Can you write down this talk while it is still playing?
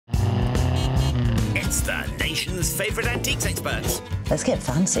nation's favourite antiques experts. Let's get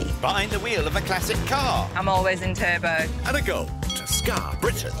fancy. Behind the wheel of a classic car. I'm always in turbo. And a goal to scar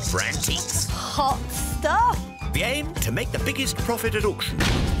Britain for antiques. Hot stuff. The aim, to make the biggest profit at auction.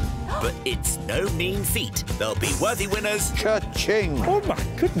 But it's no mean feat. There'll be worthy winners. Cha-ching! Oh, my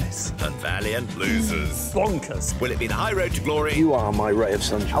goodness. And valiant losers. Bonkers. Will it be the high road to glory? You are my ray of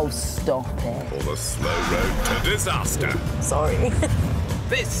sunshine. Oh, stop it. Or the slow road to disaster? Sorry.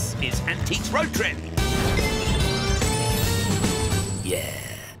 This is Antiques Road Trip. Yeah.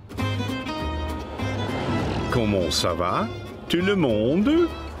 Comment ça va? Tout le monde?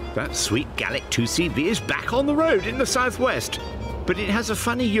 That sweet Gallic 2CV is back on the road in the southwest. But it has a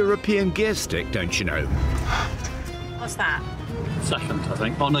funny European gear stick, don't you know? What's that? Second, I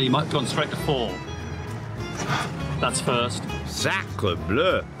think. Oh, no, you might have gone straight to 4. That's first. Sacre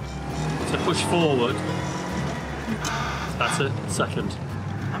bleu. So push forward. That's it. Second.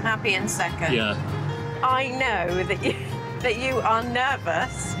 I'm happy in second. Yeah. I know that you are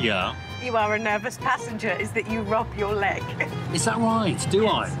nervous. Yeah. You are a nervous passenger, is that you rub your leg. Is that right? Do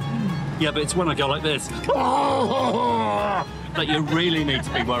I? Yeah, but it's when I go like this that you really need to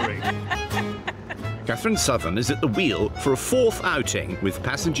be worried. Catherine Southern is at the wheel for a 4th outing with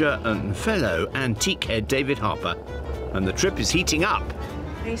passenger and fellow antique head David Harper. And the trip is heating up.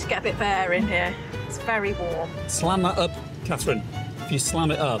 I need to get a bit of air in here. It's very warm. Slam that up, Catherine. If you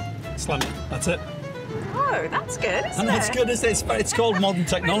slam it up, slam it. That's it. Oh, that's good, isn't And it? that's good, isn't it? It's called modern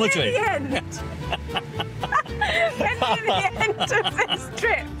technology. We're near the end of this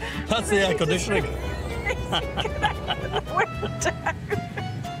trip. That's the air conditioning.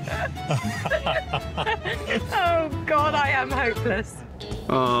 Oh, God, I am hopeless.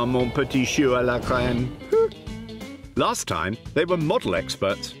 Ah, mon petit chou à la crème. Last time, they were model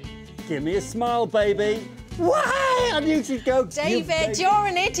experts. Give me a smile, baby. Why? I knew she'd go. David, you're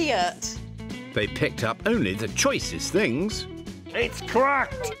an idiot. They picked up only the choicest things. It's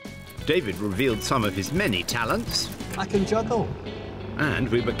cracked. David revealed some of his many talents. I can juggle. And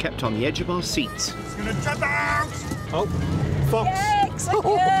we were kept on the edge of our seats. It's going to jump out. Oh, fox.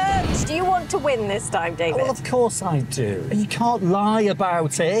 Excellent. Do you want to win this time, David? Well, of course I do. You can't lie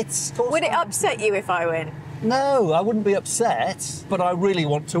about it. Would it upset you if I win? No, I wouldn't be upset, but I really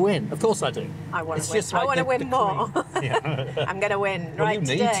want to win. Of course I do. I want It's to win. just like I want to the win more. Yeah. I'm going to win Well, right you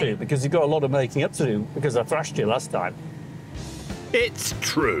today. need to, because you've got a lot of making up to do, because I thrashed you last time. It's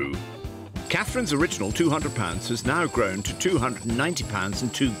true. Catherine's original £200 has now grown to £290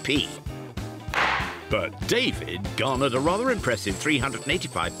 and 2p. But David garnered a rather impressive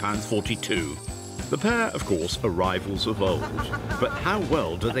 £385.42. The pair, of course, are rivals of old. But how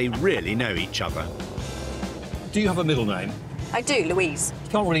well do they really know each other? Do you have a middle name? I do, Louise.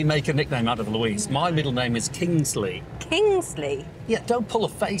 You can't really make a nickname out of Louise. My middle name is Kingsley. Kingsley? Yeah, don't pull a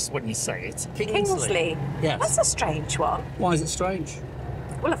face when you say it. Kingsley? Yes. That's a strange one. Why is it strange?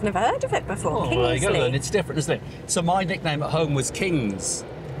 Well, I've never heard of it before. Oh, Kingsley. there you go then. It's different, isn't it? So my nickname at home was Kings.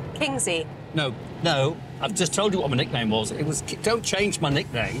 Kingsy. No, I've just told you what my nickname was. It was... Don't change my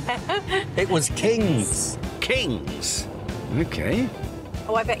nickname. It was Kings. Kings. OK.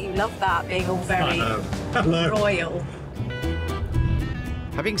 Oh, I bet you love that, being all very royal.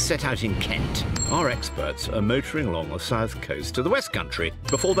 Having set out in Kent, our experts are motoring along the south coast to the West Country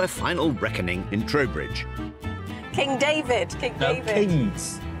before their final reckoning in Trowbridge. King David. King No, David.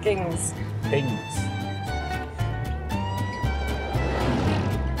 Kings. Kings. Kings.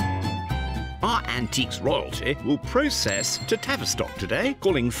 Our antiques royalty will process to Tavistock today,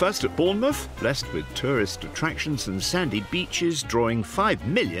 calling first at Bournemouth, blessed with tourist attractions and sandy beaches, drawing 5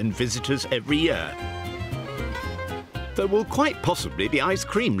 million visitors every year. There will quite possibly be ice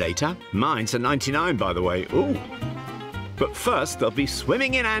cream later. Mine's a 99, by the way. Ooh. But first, they'll be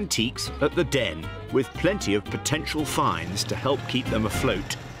swimming in antiques at the Den, with plenty of potential finds to help keep them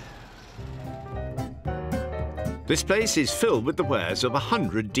afloat. This place is filled with the wares of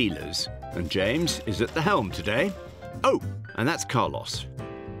 100 dealers, and James is at the helm today. Oh, and that's Carlos.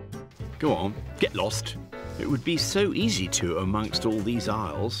 Go on, get lost. It would be so easy to amongst all these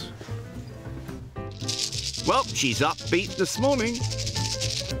aisles. Well, she's upbeat this morning.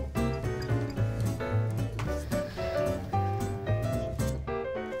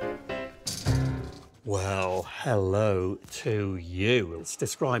 Well, hello to you. It's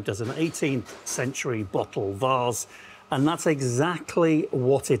described as an 18th century bottle vase, and that's exactly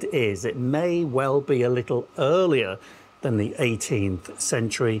what it is. It may well be a little earlier than the 18th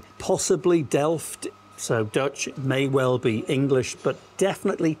century, possibly Delft, so Dutch, it may well be English, but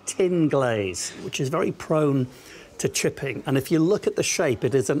definitely tin glaze, which is very prone to chipping. And if you look at the shape,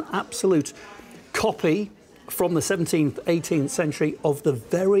 it is an absolute copy from the 17th, 18th century of the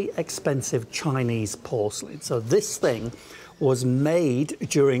very expensive Chinese porcelain. So this thing was made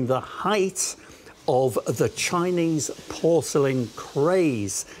during the height of the Chinese porcelain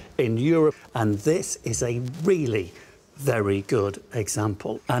craze in Europe, and this is a really very good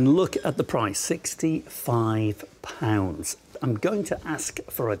example. And look at the price, £65. I'm going to ask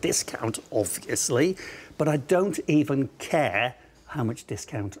for a discount, obviously, but I don't even care how much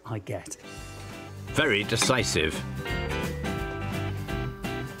discount I get. Very decisive.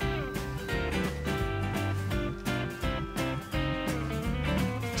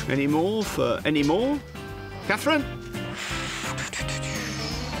 Any more for any more? Catherine?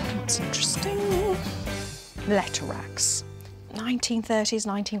 That's interesting. Letter racks. 1930s,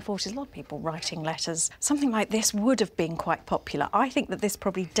 1940s, a lot of people writing letters. Something like this would have been quite popular. I think that this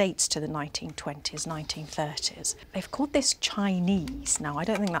probably dates to the 1920s, 1930s. They've called this Chinese. Now, I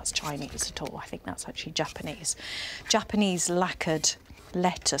don't think that's Chinese at all. I think that's actually Japanese. Japanese lacquered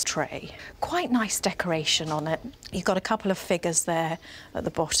letter tray. Quite nice decoration on it. You've got a couple of figures there at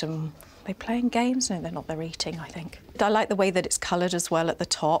the bottom. Are they playing games? No, they're not. They're eating, I think. I like the way that it's coloured as well at the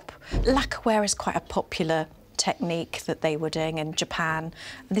top. Lacquerware is quite a popular technique that they were doing in Japan.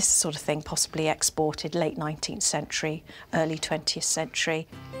 This sort of thing possibly exported late 19th century, early 20th century.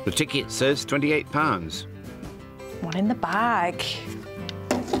 The ticket says £28. One in the bag.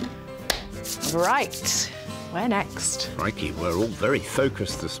 Right, where next? Crikey, we're all very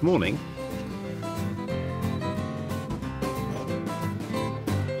focused this morning.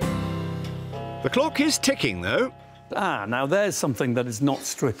 The clock is ticking, though. Now there's something that is not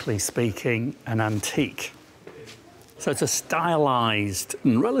strictly speaking an antique. So it's a stylised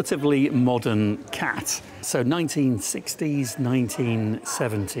and relatively modern cat. So 1960s,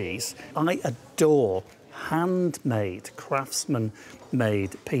 1970s. I adore handmade,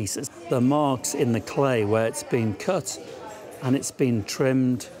 craftsman-made pieces. The marks in the clay where it's been cut and it's been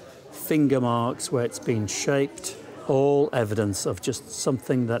trimmed, finger marks where it's been shaped, all evidence of just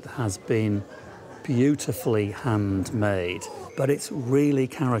something that has been beautifully handmade. But it's really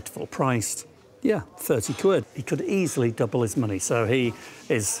characterful, priced, yeah, 30 quid. He could easily double his money, so he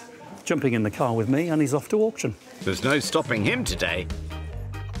is jumping in the car with me and he's off to auction. There's no stopping him today.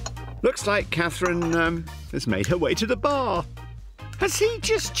 Looks like Catherine has made her way to the bar. Has he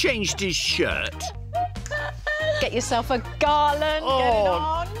just changed his shirt? Get yourself a garland, get it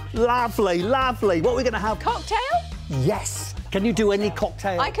on. Lovely, lovely. What are we going to have? Cocktail? Yes. Can you do any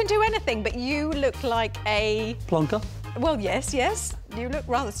cocktail? I can do anything, but you look like a... Plonker? Well, yes, yes. You look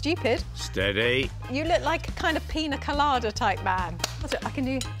rather stupid. Steady. You look like a kind of pina colada type man. What's it? I can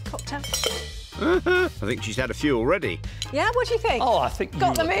do cocktail. I think she's had a few already. Yeah, what do you think? Oh, I think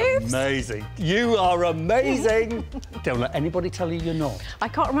Got the look moves? amazing. You are amazing. Don't let anybody tell you you're not. I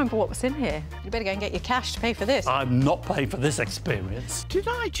can't remember what was in here. You better go and get your cash to pay for this. I'm not paying for this experience. Did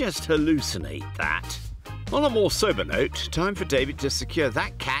I just hallucinate that? On a more sober note, time for David to secure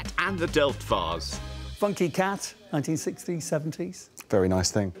that cat and the Delft vase. Funky cat, 1960s, 70s. Very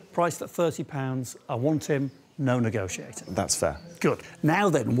nice thing. Priced at £30. I want him, no negotiating. That's fair. Good. Now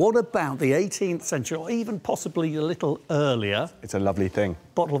then, what about the 18th century, or even possibly a little earlier? It's a lovely thing.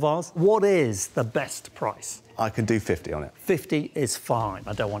 Bottle vase. What is the best price? I can do 50 on it. 50 is fine.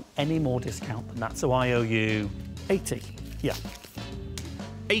 I don't want any more discount than that, so I owe you 80. Yeah.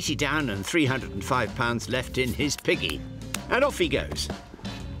 80 down and £305 left in his piggy. And off he goes.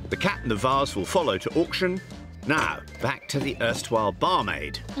 The cat and the vase will follow to auction. Now, back to the erstwhile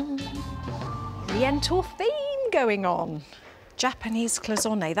barmaid. Oriental theme going on. Japanese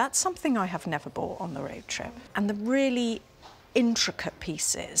cloisonne, that's something I have never bought on the road trip. And the really intricate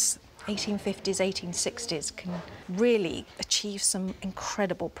pieces, 1850s, 1860s, can really achieve some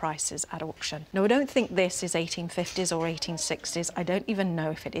incredible prices at auction. Now, I don't think this is 1850s or 1860s. I don't even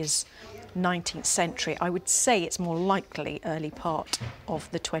know if it is 19th century. I would say it's more likely early part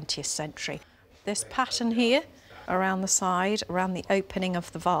of the 20th century. This pattern here, around the side, around the opening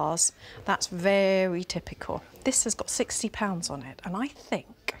of the vase, that's very typical. This has got £60 on it, and I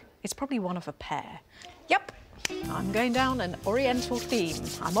think it's probably one of a pair. Yep, I'm going down an Oriental theme.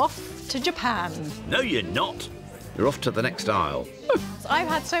 I'm off to Japan. No, you're not. You're off to the next aisle. I've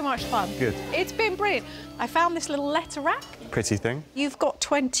had so much fun. Good. It's been brilliant. I found this little letter rack. Pretty thing. You've got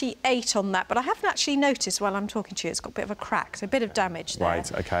 28 on that, but I haven't actually noticed while I'm talking to you, it's got a bit of a crack, so a bit of damage there.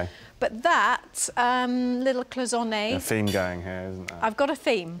 Right, OK. But that little cloisonne... A theme going here, isn't there? I've got a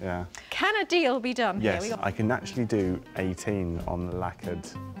theme. Yeah. Can a deal be done Yes, here? I can actually do 18 on the lacquered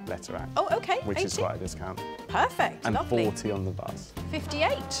letter rack. Oh, OK, Which 18. is quite a discount. Perfect, And lovely. 40 on the vase.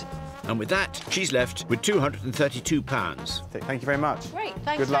 58. And with that, she's left with £232. Thank you very much. Great,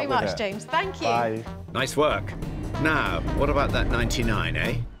 thanks Good luck very with much, it. James. Thank you. Bye. Nice work. Now, what about that 99,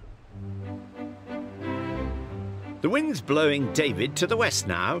 eh? The wind's blowing David to the west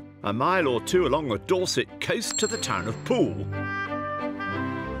now, a mile or two along the Dorset coast to the town of Poole.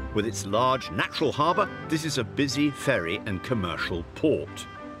 With its large natural harbour, this is a busy ferry and commercial port.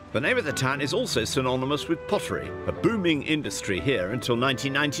 The name of the town is also synonymous with pottery, a booming industry here until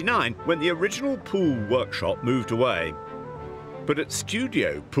 1999, when the original Poole workshop moved away. But at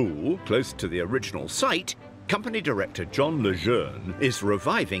Studio Poole, close to the original site, company director John Lejeune is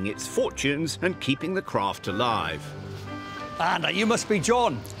reviving its fortunes and keeping the craft alive. And you must be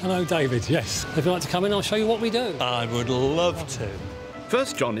John. Hello, David. Yes. If you'd like to come in, I'll show you what we do. I would love to.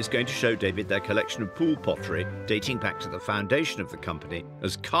 First, John is going to show David their collection of Poole pottery dating back to the foundation of the company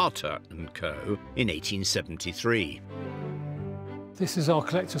as Carter & Co. in 1873. This is our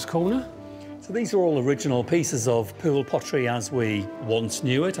collector's corner. So these are all original pieces of Poole pottery as we once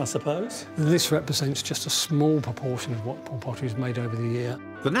knew it, I suppose. This represents just a small proportion of what Poole pottery is made over the year.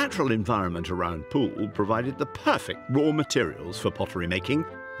 The natural environment around Poole provided the perfect raw materials for pottery making,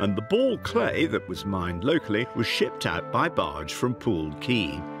 and the ball clay that was mined locally was shipped out by barge from Poole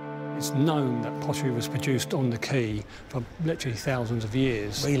Quay. It's known that pottery was produced on the quay for literally thousands of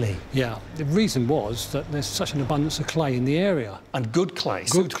years. Really? Yeah. The reason was that there's such an abundance of clay in the area. And good clay,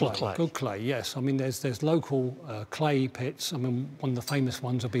 Good suitable clay, good clay, yes. I mean, there's local clay pits. I mean, one of the famous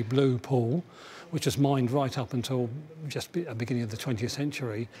ones would be Blue Pool, which was mined right up until just the beginning of the 20th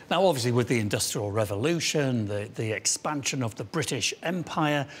century. Now, obviously, with the Industrial Revolution, the expansion of the British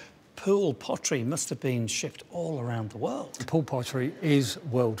Empire, Poole pottery must have been shipped all around the world. Poole pottery is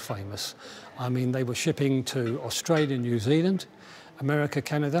world famous. I mean, they were shipping to Australia, New Zealand, America,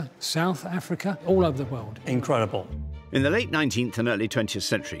 Canada, South Africa, all over the world. Incredible. In the late 19th and early 20th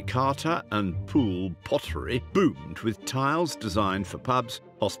century, Carter and Poole pottery boomed with tiles designed for pubs,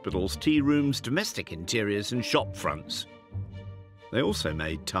 hospitals, tea rooms, domestic interiors and shop fronts. They also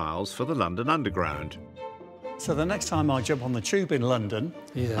made tiles for the London Underground. So the next time I jump on the tube in London,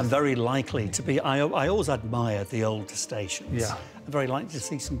 Yeah. I'm very likely to be... I always admire the older stations. Yeah. I'm very likely to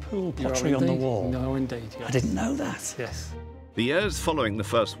see some Poole You are pottery on the indeed. wall. No, indeed, yes. I didn't know that. Yes. The years following the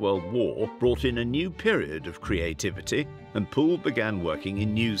First World War brought in a new period of creativity, and Poole began working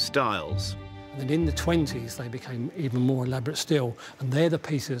in new styles. And then in the 20s, they became even more elaborate still. And they're the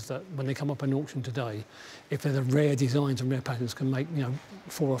pieces that, when they come up in auction today, if they're the rare designs and rare patterns, can make,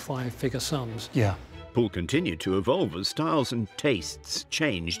 4 or 5 figure sums. Yeah. Poole continued to evolve as styles and tastes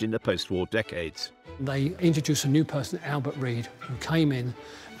changed in the post-war decades. They introduced a new person, Albert Reed, who came in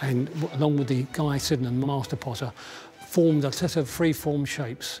and, along with the Guy Sydenham master potter, formed a set of free-form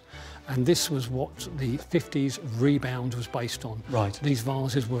shapes. And this was what the 50s rebound was based on. Right. These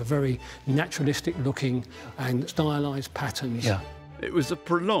vases were very naturalistic looking and stylised patterns. Yeah. It was a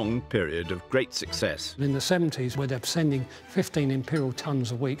prolonged period of great success. In the 70s, where they're sending 15 imperial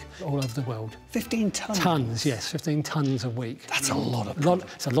tons a week all over the world. 15 tons? Tons, yes, 15 tons a week. That's a lot of...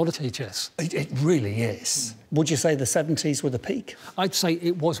 It's a lot of THS. It really is. Would you say the 70s were the peak? I'd say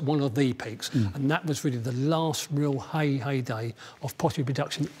it was one of the peaks, and that was really the last real heyday of pottery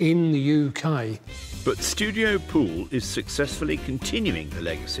production in the UK. But Studio Poole is successfully continuing the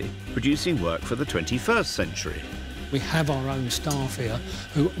legacy, producing work for the 21st century. We have our own staff here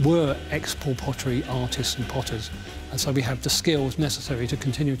who were ex-Poole pottery artists and potters, and so we have the skills necessary to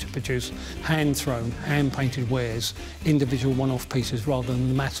continue to produce hand-thrown, hand-painted wares, individual one-off pieces, rather than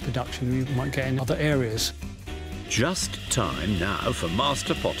the mass production you might get in other areas. Just time now for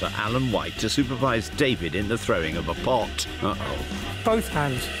Master Potter Alan White to supervise David in the throwing of a pot. Uh-oh. Both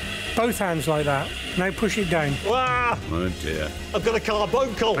hands like that. Now push it down. Ah, Oh dear. I've got a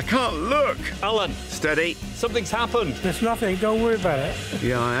carbuncle. I can't look. Alan, Steady. something's happened. There's nothing, don't worry about it.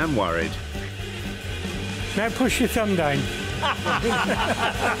 Yeah, I am worried. Now push your thumb down.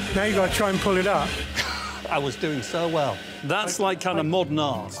 Now you've got to try and pull it up. I was doing so well. That's like kind of modern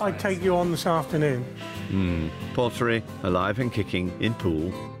art. I'd take you on this afternoon. Pottery, alive and kicking in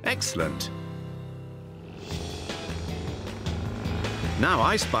Poole. Excellent. Now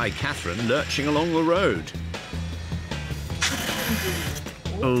I spy Catherine lurching along the road.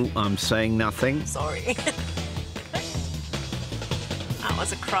 Oh, I'm saying nothing. Sorry. That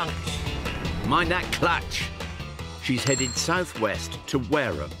was a crunch. Mind that clutch. she's headed southwest to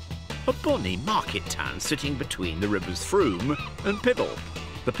Wareham, a bonny market town sitting between the rivers Froome and Piddle.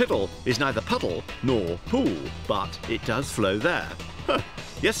 The Piddle is neither puddle nor pool, but it does flow there.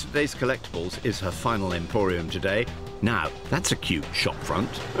 Yesterday's collectibles is her final emporium today. Now, that's a cute shop front.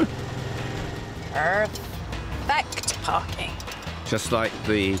 Perfect parking. Just like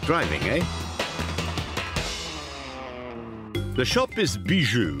the driving, eh? The shop is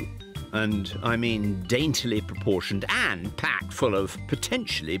bijou, and I mean daintily proportioned and packed full of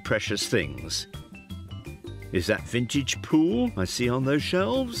potentially precious things. Is that vintage pool I see on those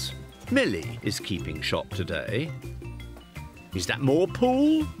shelves? Millie is keeping shop today. Is that more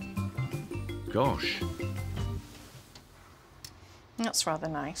pool? Gosh. That's rather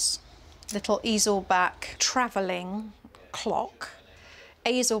nice. Little easel back travelling clock.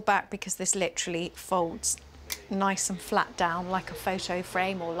 Easel back because this literally folds nice and flat down like a photo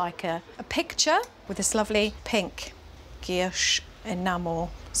frame or like a picture with this lovely pink guilloche enamel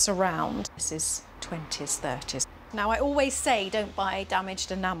surround. This is 20s, 30s. Now I always say don't buy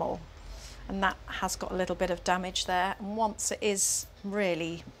damaged enamel, and that has got a little bit of damage there, and once it is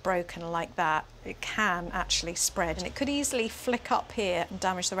really broken like that, it can actually spread and it could easily flick up here and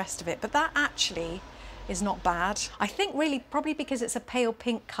damage the rest of it, but that actually is not bad. I think really probably because it's a pale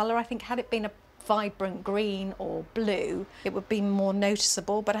pink colour, I think had it been a vibrant green or blue it would be more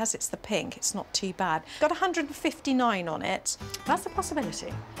noticeable, but as it's the pink it's not too bad. Got 159 on it. That's a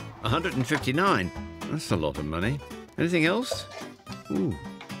possibility. 159? That's a lot of money. Anything else? Ooh.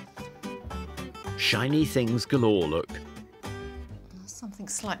 Shiny things galore, look. Something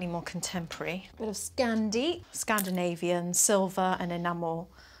slightly more contemporary. Bit of Scandinavian silver and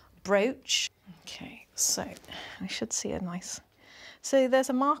enamel brooch. Okay, so I should see a nice... So there's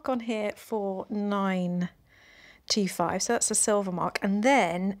a mark on here for 925, so that's a silver mark. And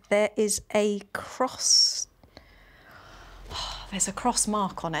then there is a cross... Oh, there's a cross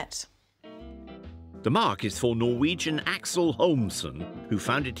mark on it. The mark is for Norwegian Axel Holmsen, who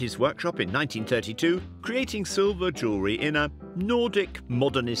founded his workshop in 1932, creating silver jewellery in a Nordic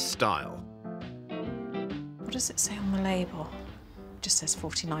modernist style. What does it say on the label? It just says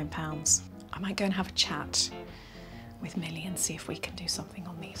 £49. I might go and have a chat with Millie and see if we can do something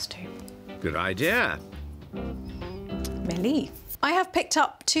on these two. Good idea. Millie. I have picked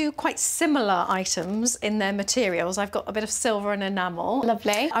up two quite similar items in their materials. I've got a bit of silver and enamel.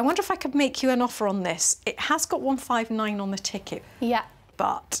 Lovely. I wonder if I could make you an offer on this. It has got 159 on the ticket. Yeah.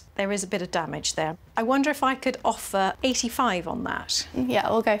 But there is a bit of damage there. I wonder if I could offer 85 on that. Yeah,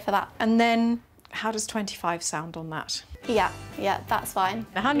 we'll go for that. And then how does 25 sound on that? Yeah, that's fine.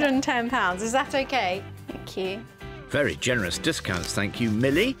 £110, is that okay? Thank you. Very generous discounts, thank you,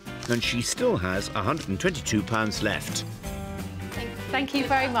 Millie. And she still has £122 left. Thank you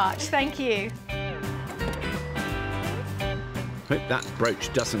very much. Thank you. Hope that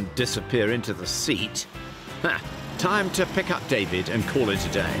brooch doesn't disappear into the seat. Ha! Time to pick up David and call it a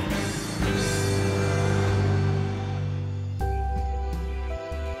day.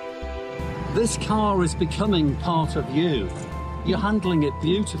 This car is becoming part of you. You're handling it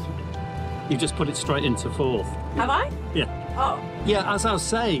beautifully. You just put it straight into fourth. Have I? Yeah. Oh. Yeah, as I was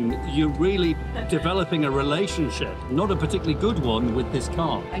saying, you're really developing a relationship, not a particularly good one, with this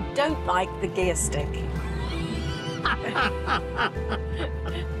car. I don't like the gear stick.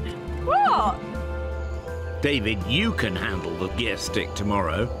 What? David, you can handle the gear stick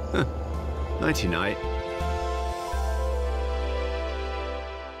tomorrow. Nighty-night.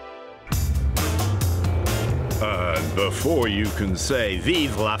 And before you can say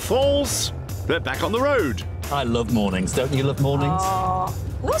Vive la France, they're back on the road. I love mornings. Don't you love mornings? Oh,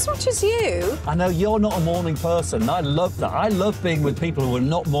 not as much as you. I know you're not a morning person. I love that. I love being with people who are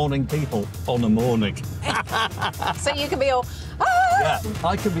not morning people on a morning. So you can be all, Yeah,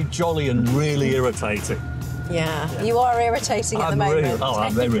 I can be jolly and really irritating. Yeah, you are irritating at the moment. Really,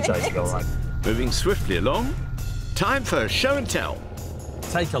 I'm irritating, all right. Moving swiftly along. Time for show and tell.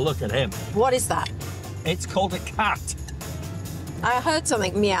 Take a look at him. What is that? It's called a cat. I heard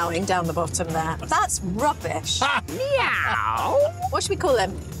something meowing down the bottom there. That's rubbish. Meow! What should we call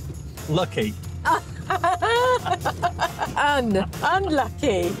him? Lucky.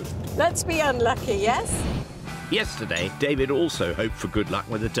 Unlucky. Let's be unlucky, yes? Yesterday, David also hoped for good luck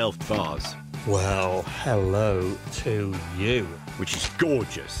with the Delft vase, Well, hello to you. which is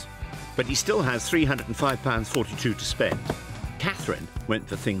gorgeous. But he still has £305.42 to spend. Catherine went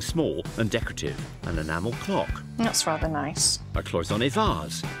for things small and decorative, an enamel clock, That's rather nice. a cloisonné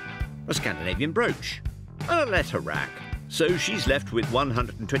vase, a Scandinavian brooch, and a letter rack. So she's left with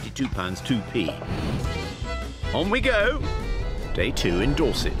 £122 2p. On we go. Day 2 in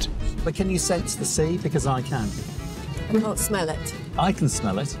Dorset. But can you sense the sea? Because I can. I can't smell it. I can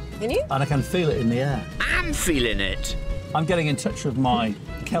smell it. Can you? And I can feel it in the air. I'm feeling it. I'm getting in touch with my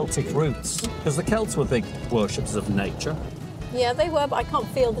Celtic roots, because the Celts were big worshippers of nature. Yeah, they were, but I can't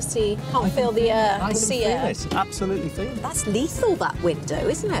feel the sea. Can't feel the air, I the can sea feel air. it. Absolutely feel it. That's lethal, that window,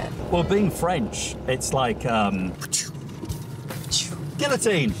 isn't it? Well, being French, it's like guillotine.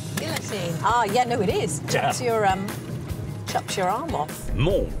 Guillotine. Ah, yeah, no, it is. Yeah. Chops your arm off.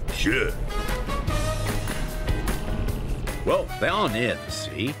 Mon Dieu. Well, they are near the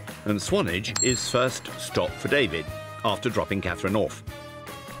sea, and Swanage is first stop for David after dropping Catherine off.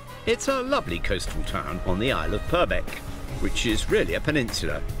 It's a lovely coastal town on the Isle of Purbeck, which is really a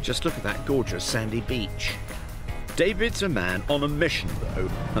peninsula. Just look at that gorgeous sandy beach. David's a man on a mission, though,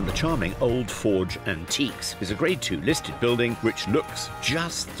 and the charming Old Forge Antiques is a Grade 2 listed building which looks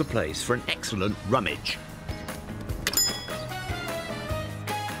just the place for an excellent rummage.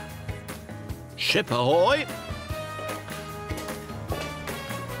 Ship ahoy!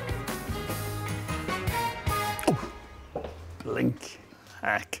 Blink.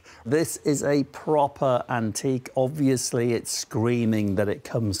 Heck. This is a proper antique. Obviously, it's screaming that it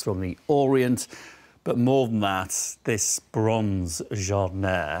comes from the Orient, but more than that, this bronze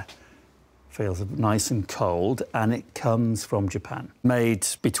jardiniere feels nice and cold, and it comes from Japan. Made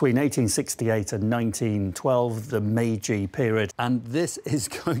between 1868 and 1912, the Meiji period, and this is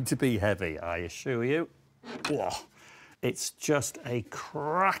going to be heavy, I assure you. Whoa. It's just a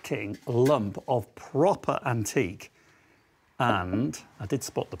cracking lump of proper antique. And I did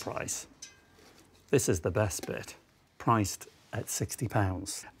spot the price. This is the best bit, priced at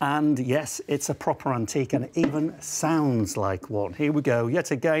 £60. And yes, it's a proper antique and it even sounds like one. Here we go,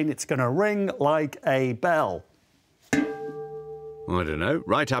 yet again, it's going to ring like a bell. I don't know,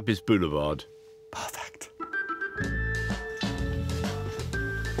 right up his boulevard. Perfect.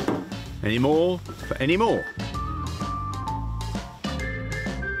 Any more for any more?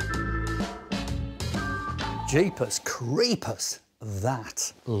 Jeepers creepers.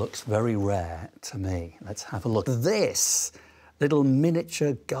 That looks very rare to me. Let's have a look. This little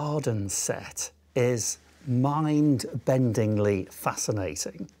miniature garden set is mind-bendingly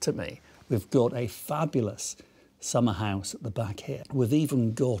fascinating to me. We've got a fabulous summer house at the back here. We've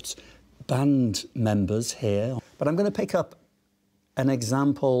even got band members here. But I'm going to pick up an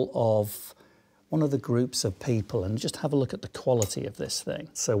example of one of the groups of people and just have a look at the quality of this thing.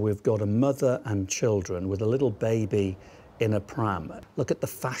 So we've got a mother and children with a little baby in a pram. Look at the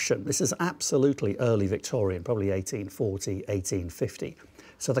fashion. This is absolutely early Victorian, probably 1840, 1850.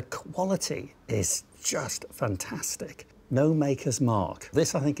 So the quality is just fantastic. No maker's mark.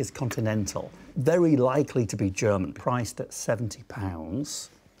 This, I think, is continental. Very likely to be German, priced at £70.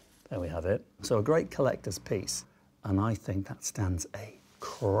 There we have it. So a great collector's piece. And I think that stands a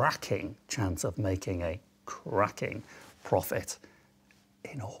cracking chance of making a cracking profit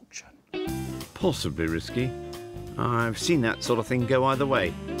in auction. Possibly risky. I've seen that sort of thing go either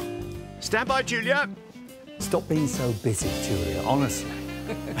way. Stand by, Julia. Stop being so busy, Julia, honestly.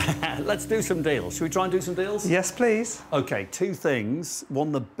 Let's do some deals. Should we try and do some deals? Yes, please. OK, two things.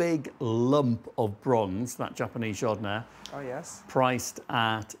 One, the big lump of bronze, that Japanese jardiniere. Oh, yes. Priced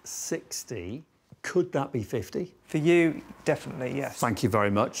at 60. Could that be 50? For you, definitely, yes. Thank you very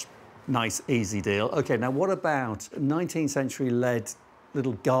much. Nice, easy deal. OK, now what about a 19th century lead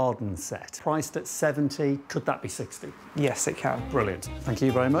little garden set? Priced at 70, could that be 60? Yes, it can. Brilliant. Thank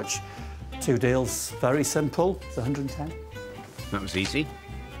you very much. Two deals, very simple. It's 110. That was easy.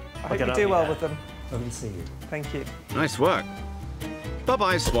 I hope you do well with them. Over to see you. Thank you. Nice work.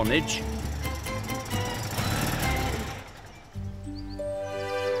 Bye-bye, Swanage.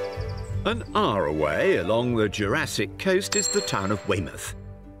 An hour away along the Jurassic coast is the town of Weymouth.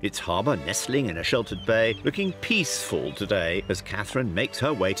 Its harbour nestling in a sheltered bay, looking peaceful today as Catherine makes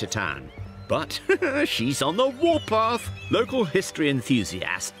her way to town. But she's on the warpath. Local history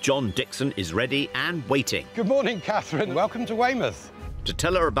enthusiast John Dixon is ready and waiting. Good morning, Catherine. Welcome to Weymouth. To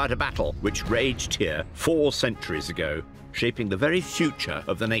tell her about a battle which raged here 4 centuries ago, shaping the very future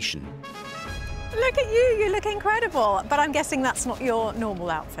of the nation. Look at you, you look incredible. But I'm guessing that's not your normal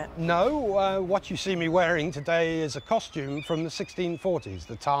outfit. No, what you see me wearing today is a costume from the 1640s,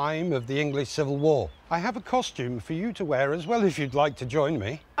 the time of the English Civil War. I have a costume for you to wear as well if you'd like to join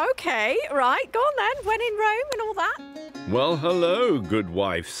me. OK, right, go on then. When in Rome and all that. Well, hello, good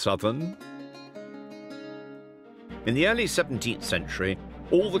wife Southern. In the early 17th century,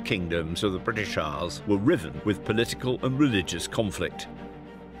 all the kingdoms of the British Isles were riven with political and religious conflict.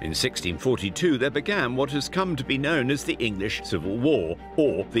 In 1642, there began what has come to be known as the English Civil War,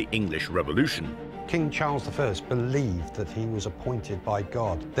 or the English Revolution. King Charles I believed that he was appointed by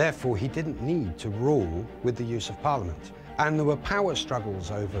God. Therefore, he didn't need to rule with the use of Parliament. And there were power struggles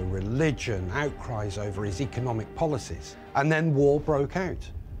over religion, outcries over his economic policies. And then war broke out.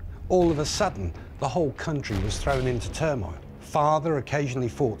 All of a sudden, the whole country was thrown into turmoil. Father occasionally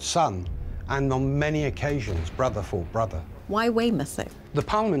fought son, and on many occasions, brother fought brother. Why Weymouth, though? The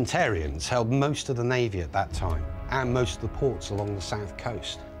parliamentarians held most of the navy at that time, and most of the ports along the south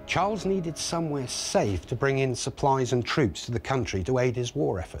coast. Charles needed somewhere safe to bring in supplies and troops to the country to aid his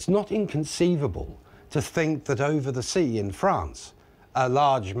war efforts. Not inconceivable to think that over the sea in France, a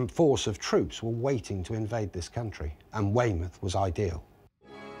large force of troops were waiting to invade this country, and Weymouth was ideal.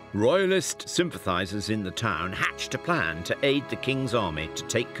 Royalist sympathisers in the town hatched a plan to aid the King's army to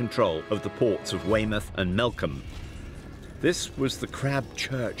take control of the ports of Weymouth and Melcombe. This was the Crab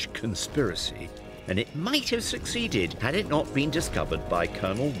Church conspiracy, and it might have succeeded had it not been discovered by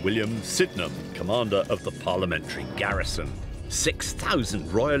Colonel William Sydenham, commander of the parliamentary garrison. 6,000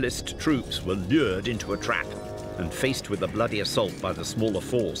 royalist troops were lured into a trap and faced with a bloody assault by the smaller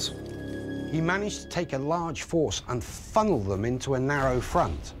force. He managed to take a large force and funnel them into a narrow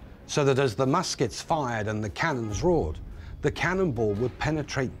front, so that as the muskets fired and the cannons roared, the cannonball would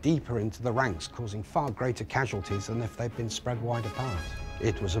penetrate deeper into the ranks, causing far greater casualties than if they'd been spread wide apart.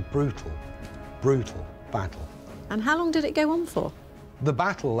 It was a brutal, brutal battle. And how long did it go on for? The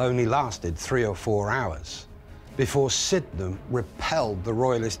battle only lasted 3 or 4 hours before Sydenham repelled the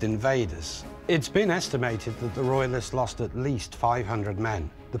Royalist invaders. It's been estimated that the Royalists lost at least 500 men.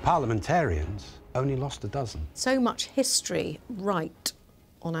 The parliamentarians only lost a dozen. So much history right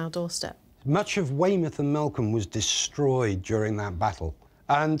on our doorstep. Much of Weymouth and Melcombe was destroyed during that battle,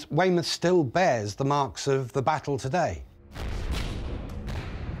 and Weymouth still bears the marks of the battle today.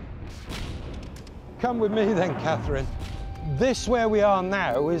 Come with me then, Catherine. This where we are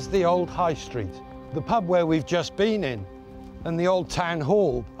now is the old High Street. The pub where we've just been in and the old town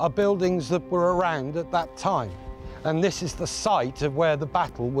hall are buildings that were around at that time. And this is the site of where the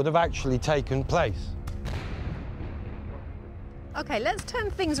battle would have actually taken place. OK, let's turn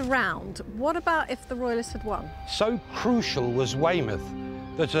things around. What about if the Royalists had won? So crucial was Weymouth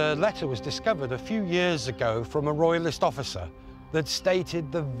that a letter was discovered a few years ago from a Royalist officer that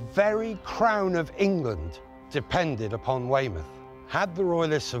stated the very crown of England depended upon Weymouth. Had the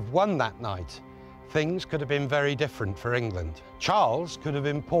Royalists have won that night, things could have been very different for England. Charles could have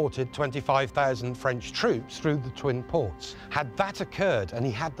imported 25,000 French troops through the twin ports. Had that occurred and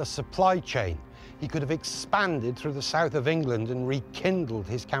he had the supply chain, he could have expanded through the south of England and rekindled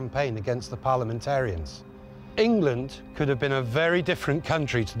his campaign against the parliamentarians. England could have been a very different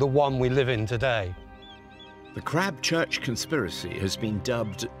country to the one we live in today. The Crab Church conspiracy has been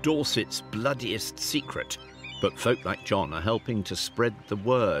dubbed Dorset's bloodiest secret, but folk like John are helping to spread the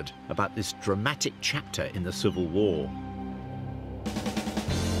word about this dramatic chapter in the Civil War.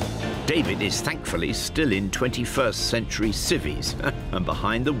 David is thankfully still in 21st century civvies and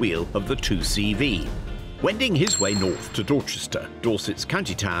behind the wheel of the 2CV, wending his way north to Dorchester, Dorset's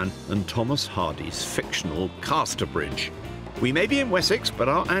county town, and Thomas Hardy's fictional Casterbridge. We may be in Wessex, but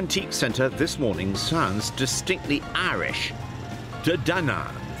our antique centre this morning sounds distinctly Irish. De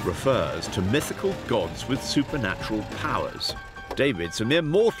Danann refers to mythical gods with supernatural powers. David's a mere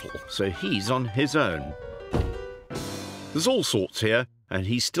mortal, so he's on his own. There's all sorts here, and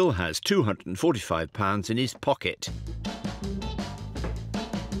he still has £245 in his pocket.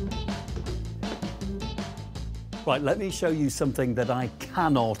 Right, let me show you something that I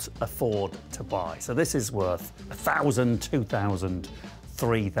cannot afford to buy. So this is worth £1,000, £2,000,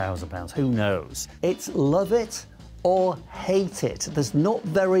 £3,000, who knows? It's love it or hate it. There's not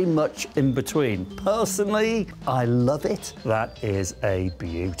very much in between. Personally, I love it. That is a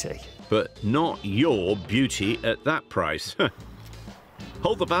beauty. But not your beauty at that price.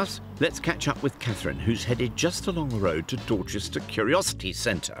 Hold the bus. Let's catch up with Catherine, who's headed just along the road to Dorchester Curiosity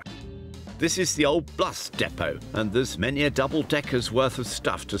Centre. This is the old bus depot, and there's many a double-decker's worth of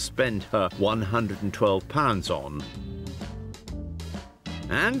stuff to spend her £112 on.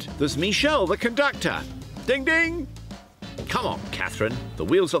 And there's Michelle, the conductor. Ding, ding! Come on, Catherine. The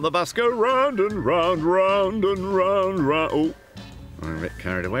wheels on the bus go round and round, round and round, round. Oh, I'm a bit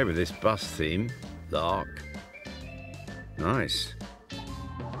carried away with this bus theme. Lark. Nice.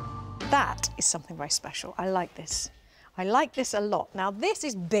 That is something very special. I like this. I like this a lot. Now, this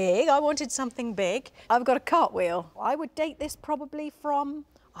is big. I wanted something big. I've got a cartwheel. I would date this probably from,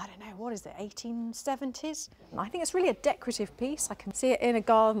 I don't know, what is it, 1870s? And I think it's really a decorative piece. I can see it in a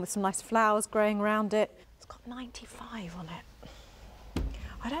garden with some nice flowers growing around it. It's got 95 on it.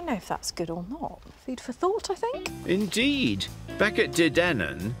 I don't know if that's good or not. Food for thought, I think. Indeed. Back at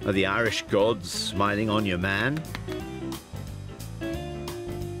Didennen, are the Irish gods smiling on your man?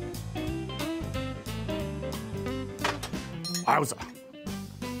 Wowza.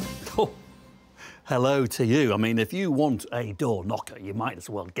 Oh, hello to you. I mean, if you want a door knocker, you might as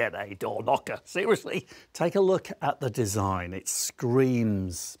well get a door knocker. Seriously, take a look at the design. It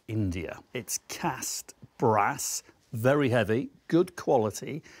screams India. It's cast brass, very heavy, good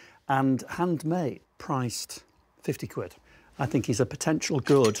quality, and handmade. Priced 50 quid. I think he's a potential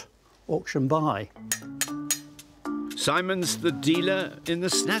good auction buy. Simon's the dealer in the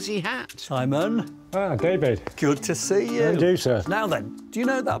snazzy hat. Simon. Ah, David. Good to see you. And you, sir. Now then, do you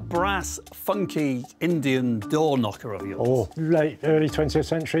know that brass, funky Indian door knocker of yours? Oh, early 20th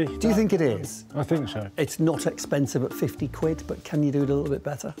century. Do you think it is? I think so. It's not expensive at 50 quid, but can you do it a little bit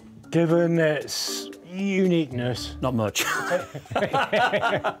better? Given its uniqueness. Not much.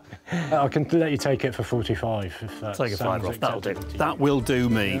 I can let you take it for 45 if that Take a sounds fiver off, that'll do. acceptable to you. That will do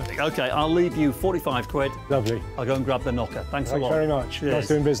me. Yeah. OK, I'll leave you 45 quid. Lovely. I'll go and grab the knocker. Thanks a lot. Thanks very much. Cheers. Nice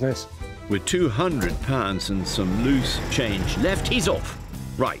doing business. With £200 and some loose change left, he's off.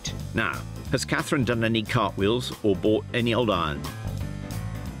 Right, now, has Catherine done any cartwheels or bought any old iron?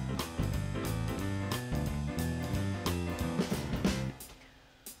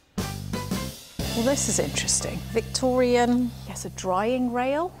 Well, this is interesting. Victorian, yes, a drying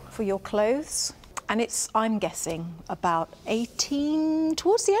rail for your clothes. And it's, I'm guessing, about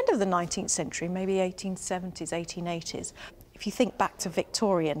towards the end of the 19th century, maybe 1870s, 1880s. If you think back to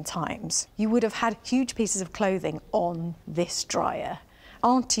Victorian times, you would have had huge pieces of clothing on this dryer.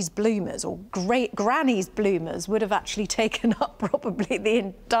 Auntie's bloomers or great granny's bloomers would have actually taken up probably the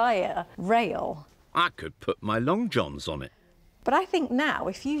entire rail. I could put my long johns on it. But I think now,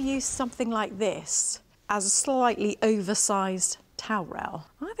 if you use something like this as a slightly oversized towel rail,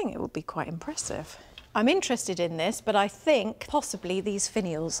 I think it would be quite impressive. I'm interested in this, but I think possibly these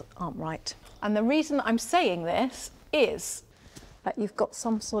finials aren't right. And the reason I'm saying this is that you've got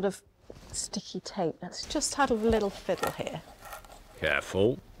some sort of sticky tape. Let's just have a little fiddle here.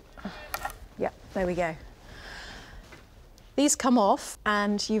 Careful. Yep, there we go. These come off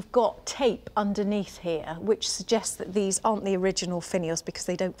and you've got tape underneath here, which suggests that these aren't the original finials because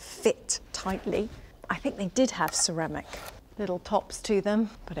they don't fit tightly. I think they did have ceramic little tops to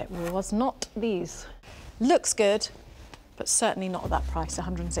them, but it was not these. Looks good, but certainly not at that price,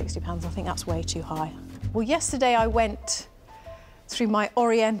 £160. I think that's way too high. Well, yesterday I went through my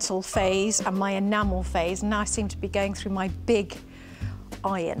oriental phase and my enamel phase, and now I seem to be going through my big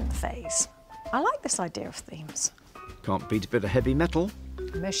iron phase. I like this idea of themes. Can't beat a bit of heavy metal.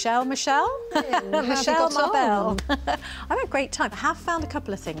 Michelle? Michelle Marbell. I've had a great time. I have found a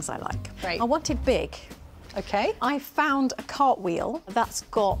couple of things I like. Great. I wanted big. Okay. I found a cartwheel that's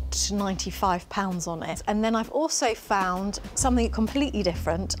got £95 on it. And then I've also found something completely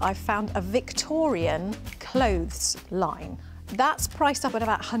different. I've found a Victorian clothes line. That's priced up at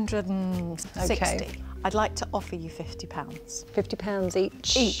about 160. Okay. I'd like to offer you £50. £50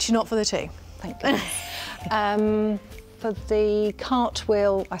 each? Each, not for the two. Thank you. For the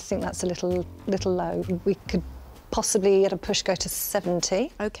cartwheel, I think that's a little low. We could possibly, at a push, go to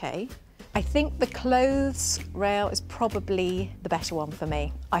 70. OK. I think the clothes rail is probably the better one for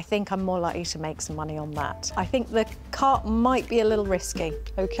me. I think I'm more likely to make some money on that. I think the cart might be a little risky.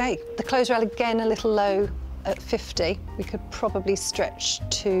 OK. The clothes rail, again, a little low at 50. We could probably stretch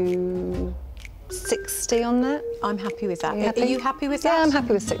to 60 on that. I'm happy with that. Are you happy with that? Yeah, I'm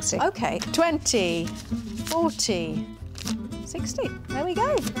happy with 60. OK. 20, 40, 60. There we go.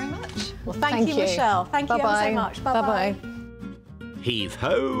 Thank you very much. Well, thank you, Michelle. Thank you ever so much. Bye-bye. Heave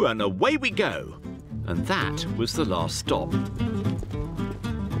ho, and away we go. And that was the last stop.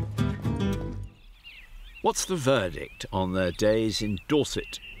 What's the verdict on their days in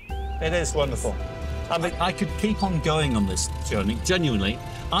Dorset? It is wonderful. I mean, I could keep on going on this journey. Genuinely,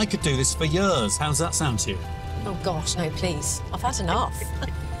 I could do this for years. How's that sound to you? Oh gosh, no, please. I've had enough.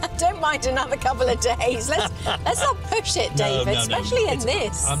 Don't mind another couple of days. Let's not push it, David, especially in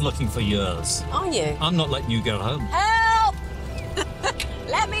this. I'm looking for years. Are you? I'm not letting you go home. Help!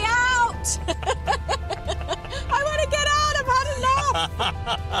 Let me out! I want to get out. I've had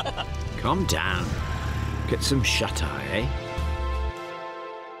enough. Calm down. Get some shut-eye, eh?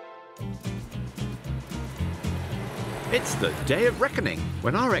 It's the day of reckoning,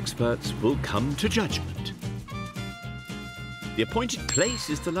 when our experts will come to judgment. The appointed place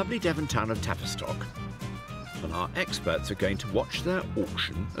is the lovely Devon town of Tavistock, and our experts are going to watch their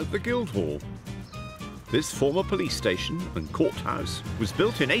auction at the Guildhall. This former police station and courthouse was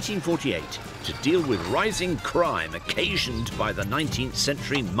built in 1848 to deal with rising crime occasioned by the 19th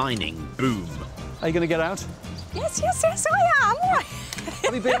century mining boom. Are you going to get out? Yes, I am. Why?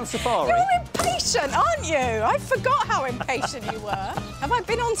 Have you been on safari? You're impatient, aren't you? I forgot how impatient you were. Have I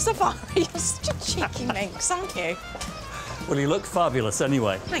been on safari? You're such a cheeky minx, aren't you? Well, you look fabulous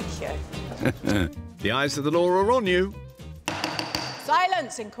anyway. Thank you. The eyes of the law are on you.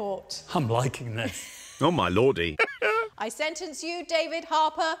 Silence in court. I'm liking this. Oh, my lordy. I sentence you, David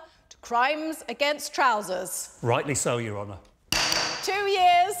Harper, to crimes against trousers. Rightly so, Your Honour. 2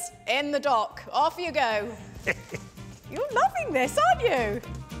 years in the dock. Off you go. You're loving this, aren't you?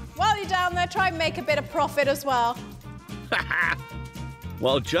 While you're down there, try and make a bit of profit as well.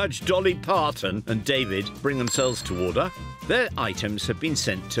 While Judge Dolly Parton and David bring themselves to order, their items have been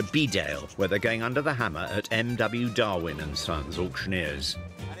sent to Bedale, where they're going under the hammer at M.W. Darwin & Sons Auctioneers.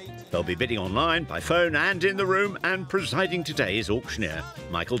 They'll be bidding online, by phone and in the room, and presiding today is auctioneer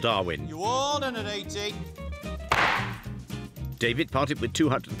Michael Darwin. You all done at 80. David parted with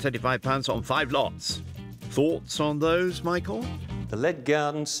 £235 on 5 lots. Thoughts on those, Michael? The lead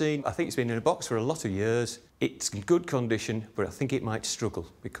garden scene, I think it's been in a box for a lot of years. It's in good condition, but I think it might struggle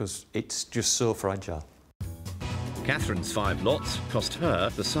because it's just so fragile. Catherine's 5 lots cost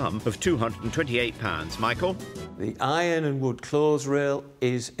her the sum of £228. Michael? The iron and wood clothes rail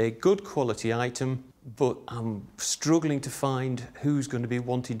is a good quality item, but I'm struggling to find who's going to be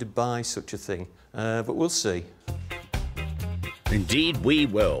wanting to buy such a thing. But we'll see. Indeed we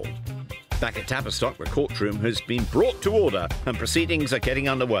will. Back at Tavistock, the courtroom has been brought to order and proceedings are getting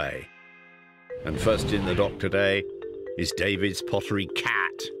underway. And first in the dock today is David's pottery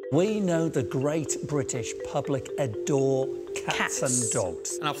cat. We know the great British public adore cats and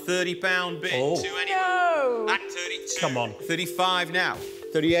dogs. And I've £30 bid. Oh. 2 anyway. No. At 32. Come on. 35 now.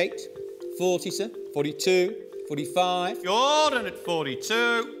 38. 40, sir. 42. 45. You're all done at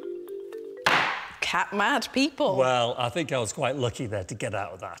 42. Cat-mad people. Well, I think I was quite lucky there to get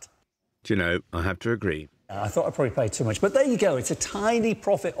out of that. Do you know, I have to agree. I thought I probably paid too much, but there you go. It's a tiny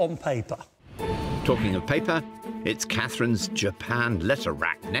profit on paper. Talking of paper, it's Catherine's Japan letter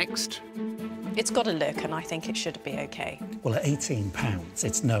rack next. It's got a look, and I think it should be OK. Well, at £18,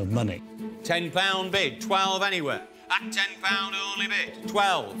 it's no money. £10 bid. 12 anywhere. At £10 only bid.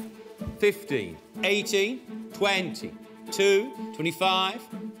 12. 15. 18. 20. 2. 25.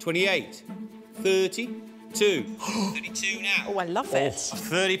 28. 30. 2. 32 now. Oh, I love it.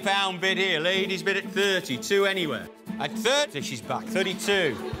 £30 bid here. Ladies bid at 30. 2 anywhere. At 30, she's back.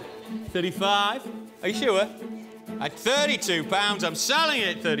 32. 35. Are you sure? At £32, I'm selling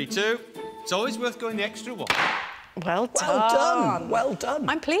it at 32. It's always worth going the extra one. Well done. Well done. Well done.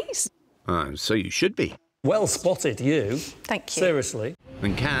 I'm pleased. So you should be. Well spotted, you. Thank you. Seriously.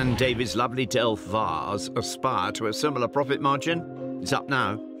 And can David's lovely Delft vase aspire to a similar profit margin? It's up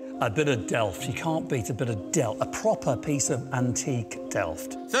now. A bit of Delft. You can't beat a bit of Delft. A proper piece of antique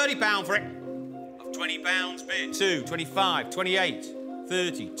Delft. £30 for it. Of £20 bid. 2, 25, 28,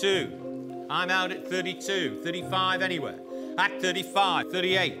 32. I'm out at 32, 35 anywhere. At 35,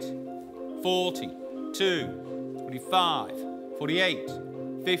 38, 40, 2, 25, 48,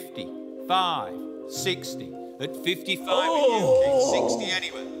 55, 60. At 55, oh. 60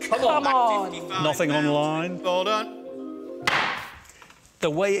 anywhere. Come on. 55 Nothing online. Well done. The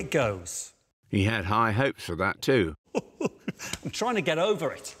way it goes. He had high hopes for that too. I'm trying to get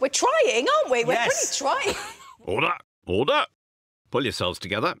over it. We're trying, aren't we? We're Yes. pretty trying. Order! Order! Pull yourselves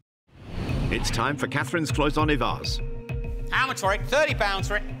together. It's time for Catherine's cloisonne vase. How much for it? £30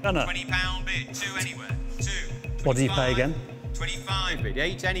 for it. No, no. £20 bid. 2 anywhere. 2. What do you pay again? 25 bid.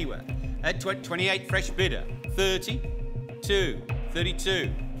 8 anywhere. At 28 fresh bidder. 30. 2.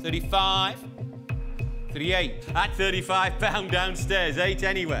 32. 35. 38. At £35 downstairs. 8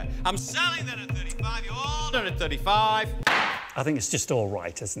 anywhere. I'm selling that at 35. You're all done at 35. I think it's just all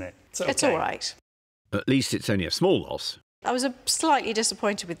right, isn't it? It's all right. At least it's only a small loss. I was slightly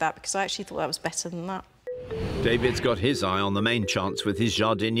disappointed with that because I actually thought that was better than that. David's got his eye on the main chance with his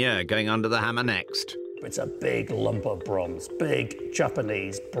jardiniere going under the hammer next. It's a big lump of bronze. Big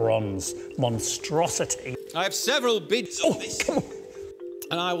Japanese bronze monstrosity. I have several bids on this. Come on.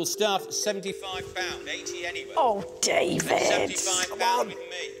 And I will start at £75, 80 anywhere. Oh, David. At £75 with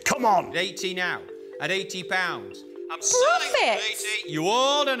me. Come on. At 80 now. At £80. I'm selling at 80. You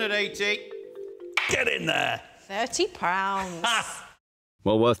all done at 80. Get in there. £30.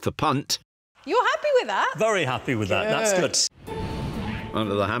 Well worth the punt. You're happy with that? Very happy with that. That's good.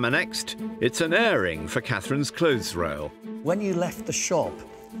 Under the hammer next, it's an airing for Catherine's clothes rail. When you left the shop,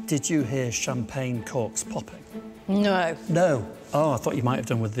 did you hear champagne corks popping? No. No. Oh, I thought you might have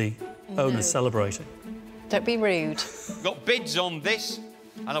done with the owners celebrating. Don't be rude. Got bids on this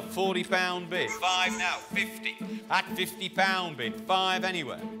and a £40 bid. 5 now, 50. At £50 bid, 5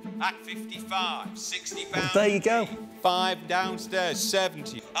 anywhere. At 55, £60. Well, there you go. 5 downstairs,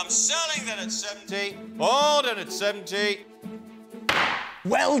 70. I'm selling that at 70. All done at 70.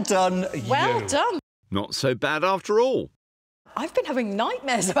 Well done, you. Well done. Not so bad after all. I've been having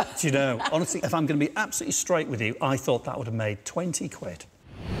nightmares about Do you know, honestly, if I'm going to be absolutely straight with you, I thought that would have made 20 quid.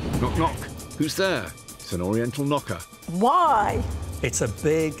 Knock, knock. Who's there? It's an Oriental knocker. Why? It's a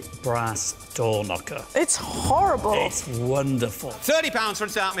big brass door knocker. It's horrible. It's wonderful. £30 for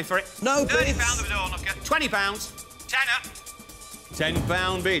start me for it. No £30 bids. of a door knocker. £20. Tenner.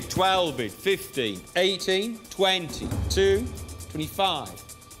 £10 bid. 12 bid. 15. 18. 20. 2. 25.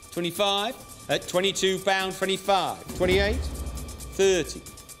 25. At £22. 25. 28. 30.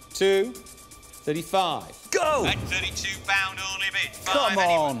 2. 35. Go! At £32 only bid. 5 Come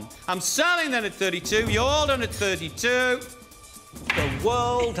on. anyway. I'm selling then at 32. You're all done at 32. The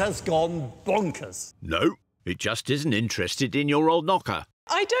world has gone bonkers. No, it just isn't interested in your old knocker.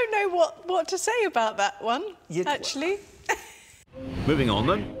 I don't know what to say about that one, actually. Moving on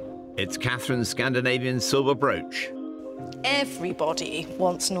then, it's Catherine's Scandinavian silver brooch. Everybody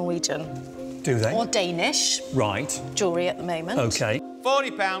wants Norwegian. Do they? Or Danish. Right. Jewellery at the moment. OK.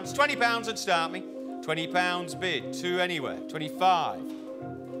 £40, £20 would start me. £20 bid, 2 anywhere. 25,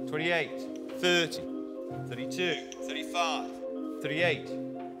 28, 30, 32, 35, 38,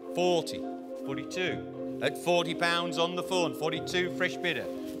 40, 42. At £40 on the phone, 42 fresh bidder.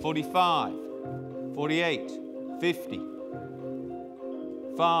 45, 48, 50,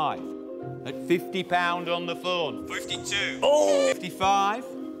 5. At £50 on the phone, 52. Oh! 55,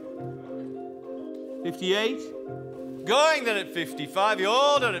 58. Going then at 55, you're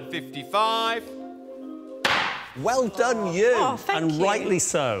all done at 55. Well done, you. Oh, thank and you. rightly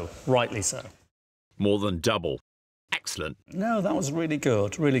so. Rightly so. More than double. Excellent. No, that was really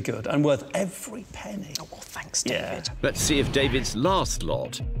good, and worth every penny. Oh, well, thanks, David. Yeah. Let's see if David's last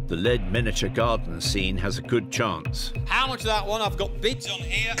lot, the lead miniature garden scene, has a good chance. How much of that one? I've got bids on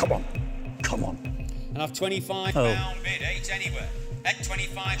here. Come on. Come on. And I've £25 bid, 8 anywhere. At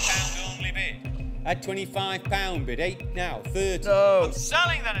 £25 only bid. At £25 bid, 8 now, 30. No. I'm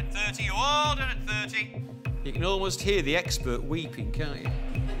selling that at 30, you all done at 30. You can almost hear the expert weeping, can't you?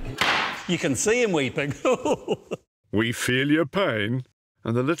 You can see him weeping. We feel your pain.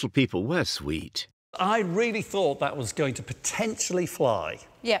 And the little people were sweet. I really thought that was going to potentially fly.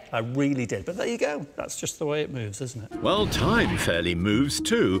 Yeah. I really did. But there you go. That's just the way it moves, isn't it? Well, time fairly moves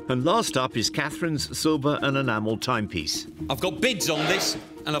too. And last up is Catherine's silver and enamel timepiece. I've got bids on this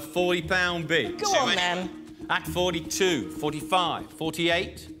and a £40 bid. Go on, then. At 42, 45,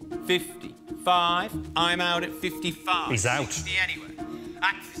 48, 50, 5. I'm out at 55. He's out. 60 anywhere.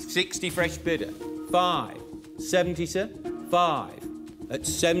 At 60 fresh bidder. 5. 70, sir. 5. At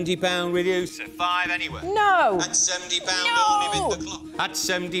 £70 with you, sir. 5 anywhere. No. At £70 No. only bid the clock. At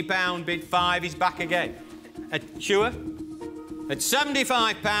 £70 bid 5 is back again. At sure. At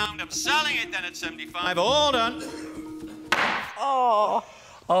 £75, I'm selling it then at 75. All done. Oh.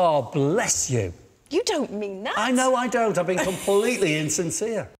 Oh, bless you. You don't mean that. I know I don't. I've been completely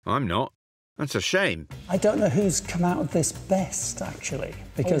insincere. I'm not. That's a shame. I don't know who's come out of this best, actually,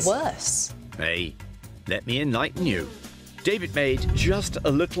 because... Or worse. Hey, let me enlighten you. David made just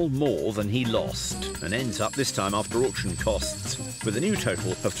a little more than he lost and ends up this time after auction costs with a new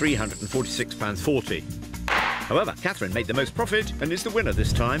total of £346.40. However, Catherine made the most profit and is the winner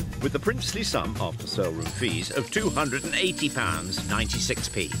this time with the princely sum after sale room fees of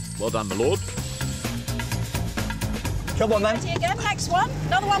 £280.96p. Well done, my lord. Come on, then. Ready again, next one.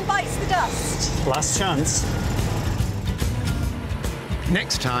 Another one bites the dust. Last chance.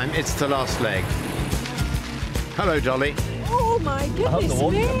 Next time, it's the last leg. Hello, Dolly. Oh, my goodness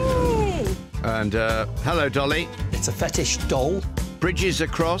me. And, hello, Dolly. It's a fetish doll. Bridges are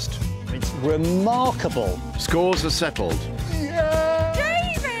crossed. It's remarkable. Scores are settled.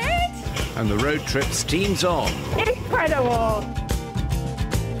 David! And the road trip steams on. Incredible.